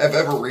you have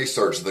ever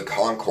researched the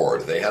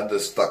Concorde, they had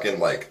this fucking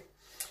like,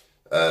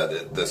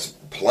 this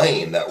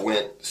plane that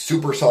went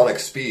supersonic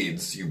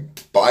speeds. You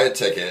buy a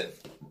ticket,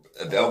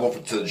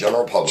 available to the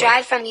general public.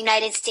 Drive from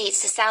United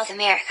States to South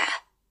America.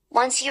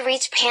 Once you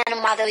reach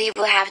Panama, though, you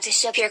will have to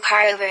ship your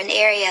car over an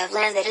area of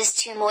land that is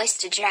too moist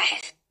to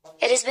drive.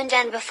 It has been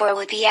done before,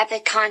 would be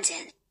epic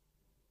content.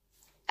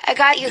 I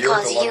got you,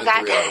 cause you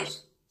got that.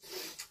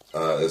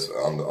 It's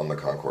on the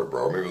Concorde,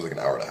 bro. Maybe it was like an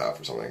hour and a half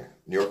or something.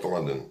 New York to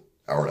London,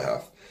 hour and a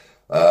half.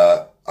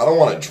 I don't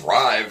want to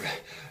drive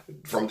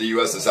from the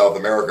U.S. to South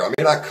America. I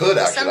mean, I could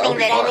actually. Something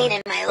that I need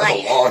in my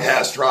life. That's a long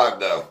ass drive,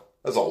 though.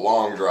 That's a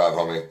long drive,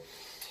 homie.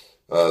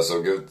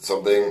 So give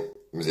something.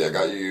 Let me see. I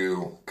got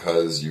you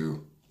because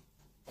you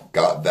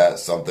got that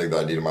something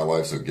that I need in my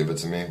life. So give it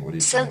to me. What are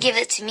you saying? So give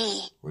it to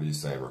me. What are you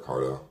saying,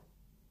 Ricardo?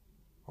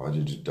 Why'd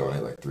you just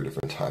donate like 3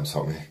 different times,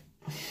 homie?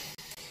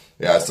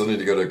 Yeah, I still need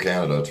to go to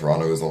Canada.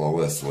 Toronto is on the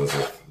list,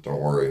 Elizabeth.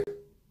 Don't worry.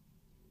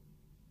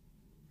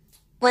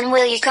 When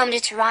will you come to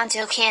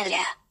Toronto,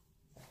 Canada?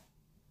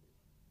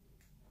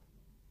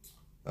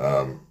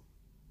 I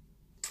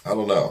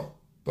don't know,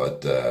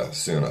 but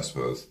soon, I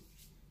suppose.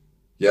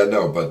 Yeah,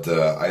 no, but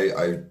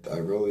I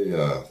really,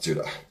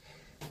 dude,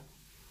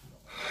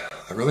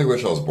 I really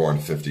wish I was born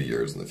 50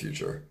 years in the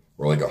future,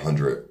 or like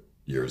 100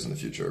 years in the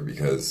future,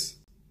 because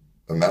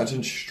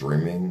imagine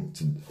streaming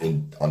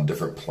on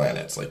different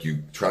planets. Like,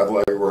 you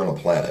travel everywhere on a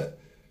planet,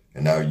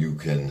 and now you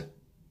can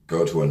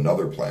go to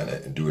another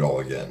planet and do it all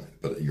again,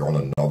 but you're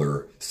on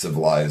another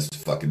civilized,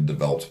 fucking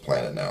developed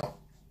planet now.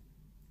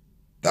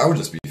 That would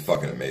just be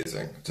fucking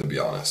amazing, to be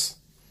honest.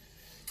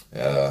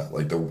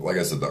 Like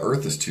I said, the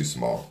Earth is too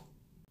small.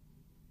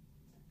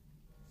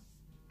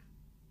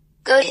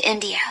 Go to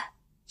India.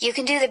 You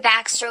can do the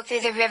backstroke through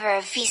the river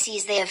of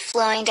feces they have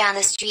flowing down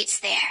the streets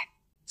there.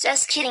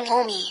 Just kidding,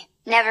 homie.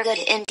 Never go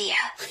to India.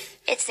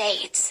 It's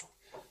AIDS.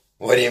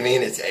 What do you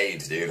mean it's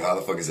AIDS, dude? How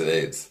the fuck is it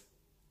AIDS?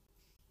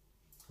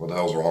 What the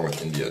hell's wrong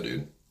with India,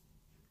 dude?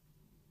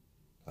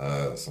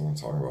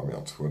 Someone's talking about me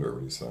on Twitter.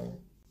 What are you saying?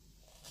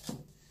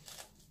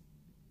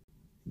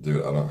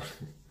 Dude, I don't...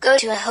 Go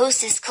to a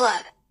hostess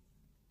club.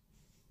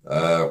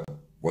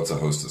 What's a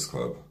hostess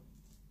club?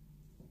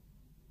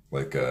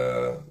 Like,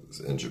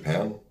 in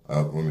Japan?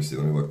 Let me see,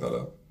 let me look that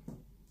up.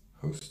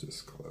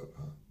 Hostess club,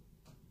 huh?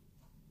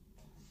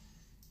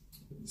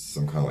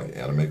 Some kind of like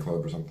anime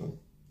club or something?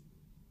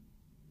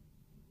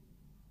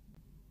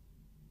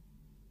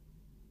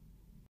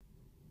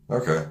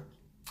 Okay.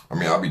 I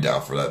mean, I'll be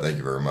down for that. Thank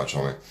you very much,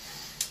 homie.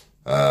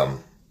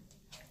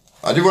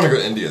 I do want to go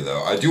to India,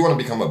 though. I do want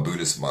to become a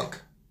Buddhist monk.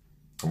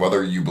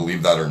 Whether you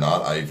believe that or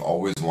not, I've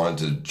always wanted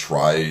to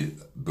try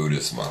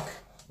Buddhist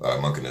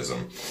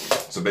monkinism.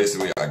 So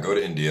basically, I go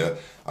to India,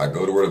 I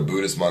go to where the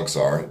Buddhist monks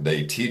are,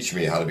 they teach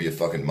me how to be a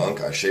fucking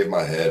monk, I shave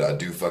my head, I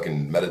do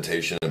fucking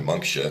meditation and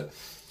monk shit,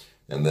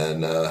 and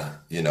then,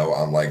 you know,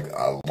 I'm like,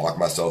 I lock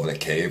myself in a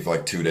cave for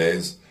like 2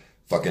 days,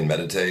 fucking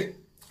meditate,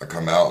 I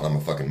come out and I'm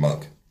a fucking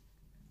monk.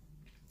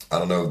 I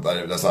don't know,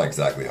 that's not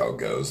exactly how it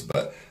goes,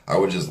 but I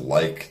would just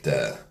like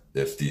to,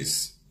 if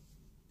these,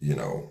 you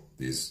know,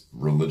 these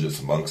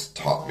religious monks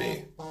taught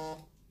me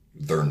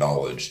their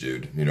knowledge,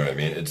 dude. You know what I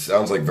mean? It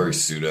sounds like very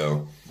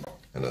pseudo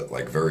and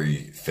like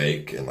very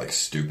fake and like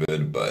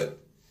stupid, but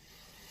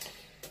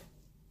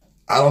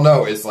I don't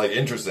know. It's like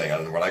interesting.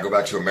 And when I go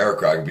back to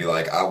America, I can be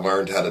like, I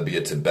learned how to be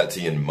a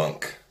Tibetan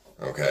monk.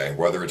 Okay,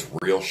 whether it's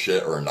real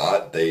shit or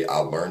not, I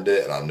learned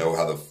it, and I know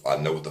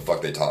what the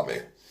fuck they taught me.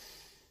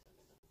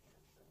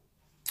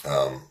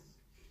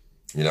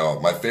 You know,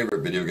 my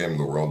favorite video game in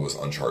the world was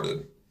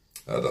Uncharted.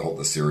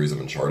 The series of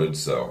Uncharted,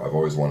 so I've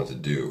always wanted to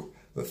do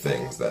the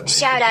things that...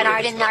 Shout out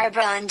Arden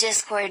Narbra on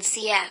Discord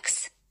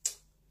CX.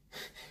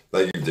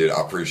 Thank you, dude.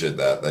 I appreciate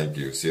that. Thank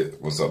you.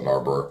 What's up,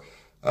 Narbra?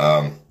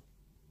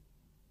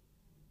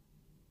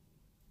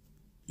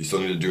 You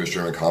still need to do a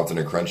stream in Compton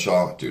and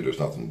Crenshaw? Dude, there's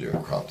nothing to do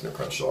in Compton and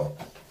Crenshaw.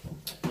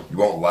 You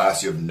won't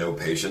last, you have no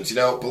patience. You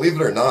know, believe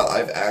it or not,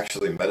 I've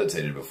actually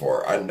meditated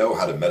before. I know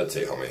how to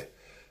meditate, homie.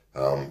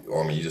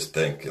 Well, I mean, you just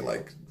think and,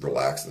 like,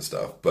 relax and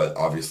stuff. But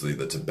obviously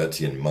the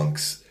Tibetan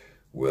monks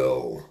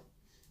will,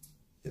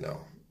 you know,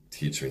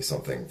 teach me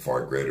something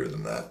far greater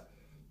than that.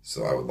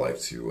 So I would like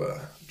to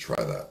try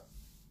that.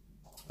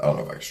 I don't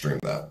know if I can stream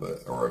that, but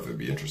or if it'd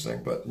be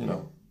interesting. But, you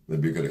know,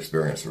 it'd be a good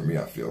experience for me,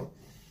 I feel.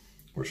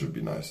 Which would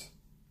be nice.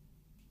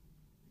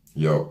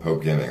 Yo,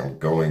 Pope Gaming, I'm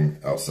going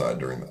outside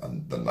during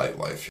the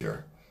nightlife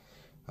here.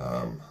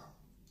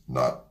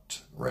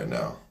 Not right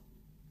now.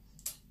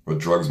 What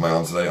drugs am I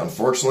on today?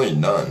 Unfortunately,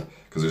 none.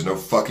 Because there's no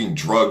fucking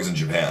drugs in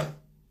Japan.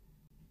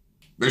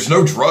 There's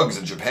no drugs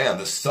in Japan.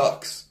 This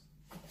sucks.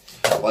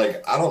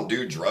 Like, I don't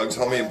do drugs,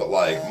 homie, but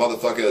like,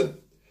 motherfucker,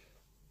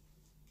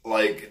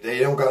 like, they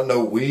don't got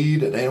no weed,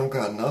 they don't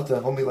got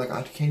nothing, homie. Like,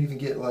 I can't even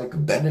get, like,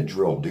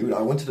 Benadryl, dude.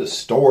 I went to the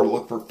store to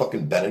look for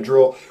fucking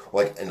Benadryl,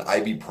 like, an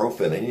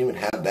ibuprofen. They didn't even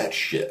have that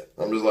shit.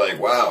 I'm just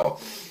like, wow.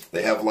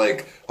 They have,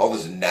 like, all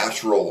this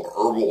natural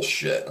herbal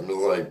shit. I'm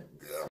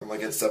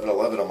like, at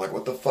 7-Eleven, I'm like,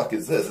 what the fuck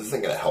is this? This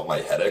isn't gonna help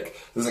my headache.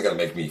 This isn't gonna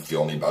make me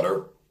feel any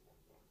better.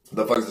 What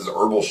the fuck is this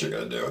herbal shit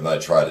gonna do? And then I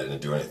tried it and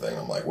it didn't do anything.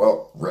 I'm like,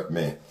 well, rip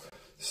me.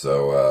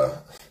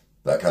 So,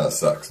 that kind of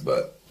sucks,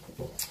 but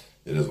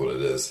it is what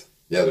it is.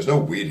 Yeah, there's no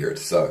weed here. It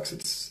sucks.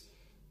 It's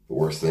the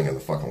worst thing in the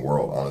fucking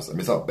world, honestly. I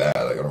mean, it's not bad.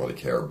 Like, I don't really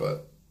care,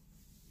 but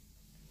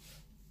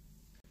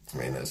I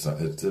mean, it's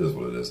not, it is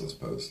what it is, I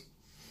suppose.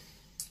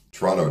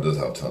 Toronto does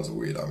have tons of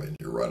weed. I mean,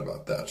 you're right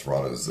about that.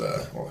 Toronto's,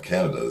 well,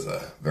 Canada is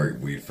a very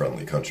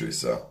weed-friendly country,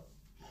 so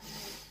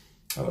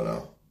I don't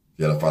know.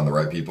 You gotta find the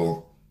right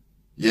people.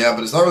 Yeah,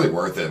 but it's not really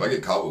worth it. If I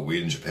get caught with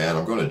weed in Japan,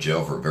 I'm going to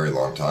jail for a very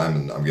long time,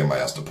 and I'm getting my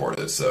ass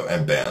deported, so,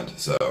 and banned,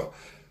 so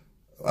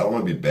I don't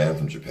want to be banned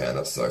from Japan.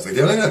 That sucks. Like,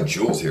 they don't even have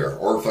jewels here,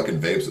 or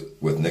fucking vapes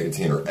with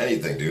nicotine or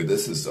anything, dude.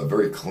 This is a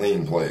very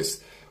clean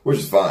place, which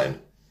is fine,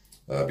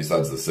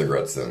 besides the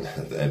cigarettes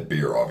and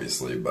beer,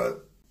 obviously,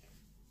 but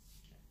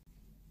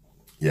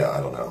yeah, I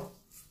don't know.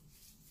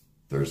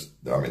 There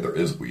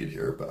is weed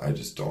here, but I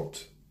just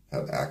don't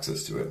have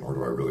access to it, nor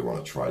do I really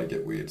want to try to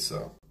get weed,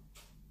 so.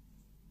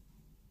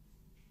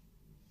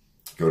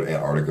 Go to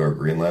Antarctica or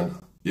Greenland.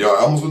 You know,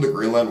 I almost went to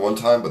Greenland one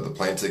time, but the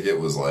plane ticket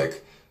was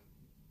like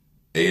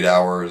 8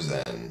 hours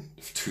and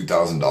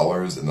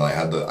 $2,000, and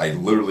then I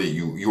literally,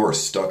 you are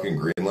stuck in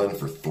Greenland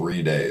for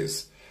 3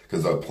 days,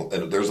 because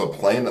there's a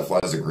plane that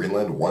flies to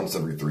Greenland once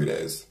every 3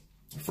 days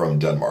from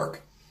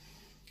Denmark.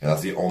 And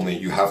that's the only,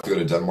 you have to go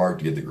to Denmark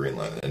to get to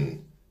Greenland.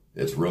 And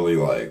it's really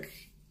like,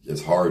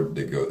 it's hard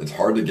to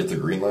get to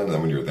Greenland. And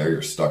then when you're there,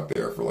 you're stuck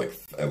there for like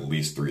at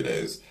least 3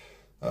 days,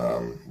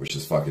 which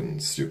is fucking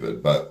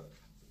stupid. But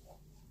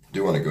I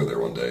do want to go there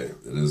one day.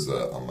 It is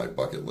on my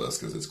bucket list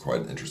because it's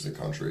quite an interesting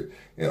country.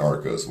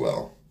 Antarctica as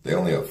well. They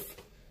only have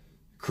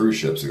cruise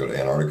ships to go to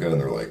Antarctica,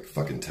 and they're like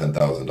fucking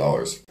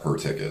 $10,000 per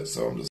ticket.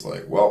 So I'm just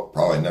like, well,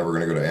 probably never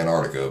going to go to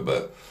Antarctica,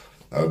 but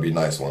that would be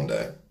nice one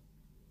day.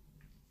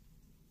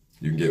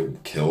 You can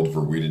get killed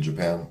for weed in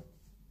Japan.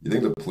 You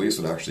think the police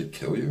would actually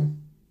kill you?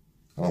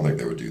 I don't think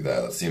they would do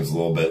that. That seems a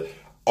little bit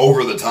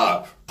over the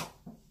top.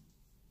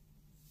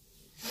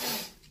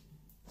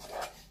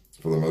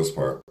 For the most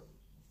part.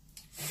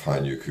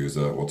 Fine,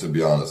 Yakuza. Well, to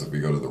be honest, if we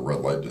go to the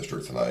red light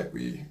district tonight,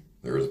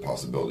 there is a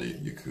possibility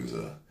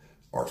Yakuza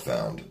are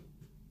found.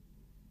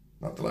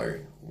 Not that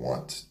I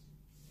want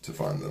to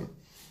find them.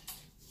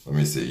 Let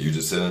me see. You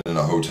just sitting in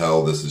a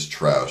hotel. This is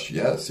trash.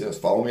 Yes, yes.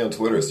 Follow me on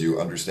Twitter so you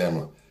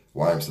understand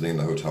why I'm sitting in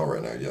the hotel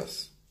right now.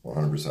 Yes,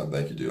 100%.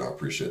 Thank you, dude. I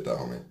appreciate that,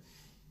 homie.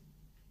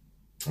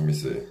 Let me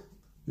see.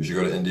 You should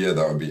go to India.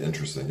 That would be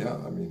interesting. Yeah,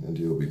 I mean,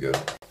 India will be good.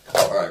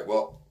 All right,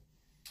 well,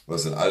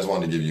 listen, I just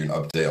wanted to give you an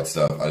update on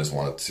stuff. I just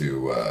wanted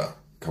to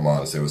come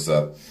on and say what's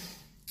up.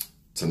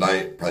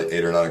 Tonight, probably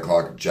 8 or 9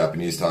 o'clock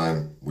Japanese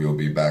time, we will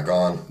be back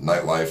on.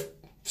 Nightlife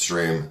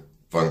stream.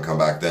 Fun, come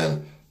back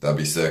then. That'd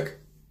be sick.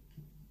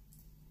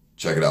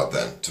 Check it out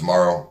then.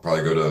 Tomorrow,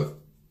 probably go to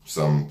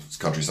some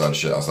countryside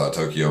shit outside of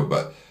Tokyo,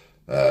 but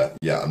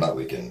yeah, I'm not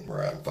leaking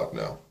where I am. Fuck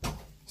no.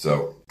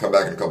 So, come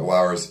back in a couple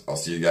hours. I'll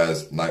see you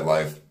guys.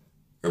 Nightlife.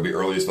 It'll be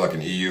early as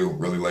fucking EU,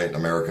 really late in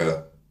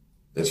America.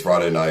 It's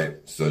Friday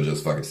night, so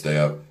just fucking stay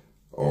up.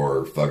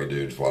 Or fuck it,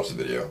 dude, just watch the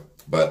video.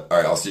 But,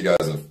 alright, I'll see you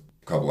guys in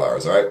a couple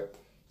hours, alright?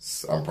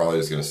 I'm probably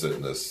just gonna sit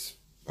in this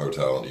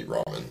hotel and eat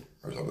ramen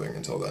or something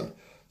until then.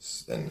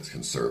 And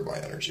conserve my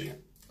energy.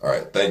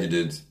 Alright, thank you,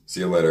 dudes. See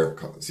you later.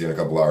 See you in a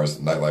couple hours.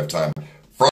 Nightlife time.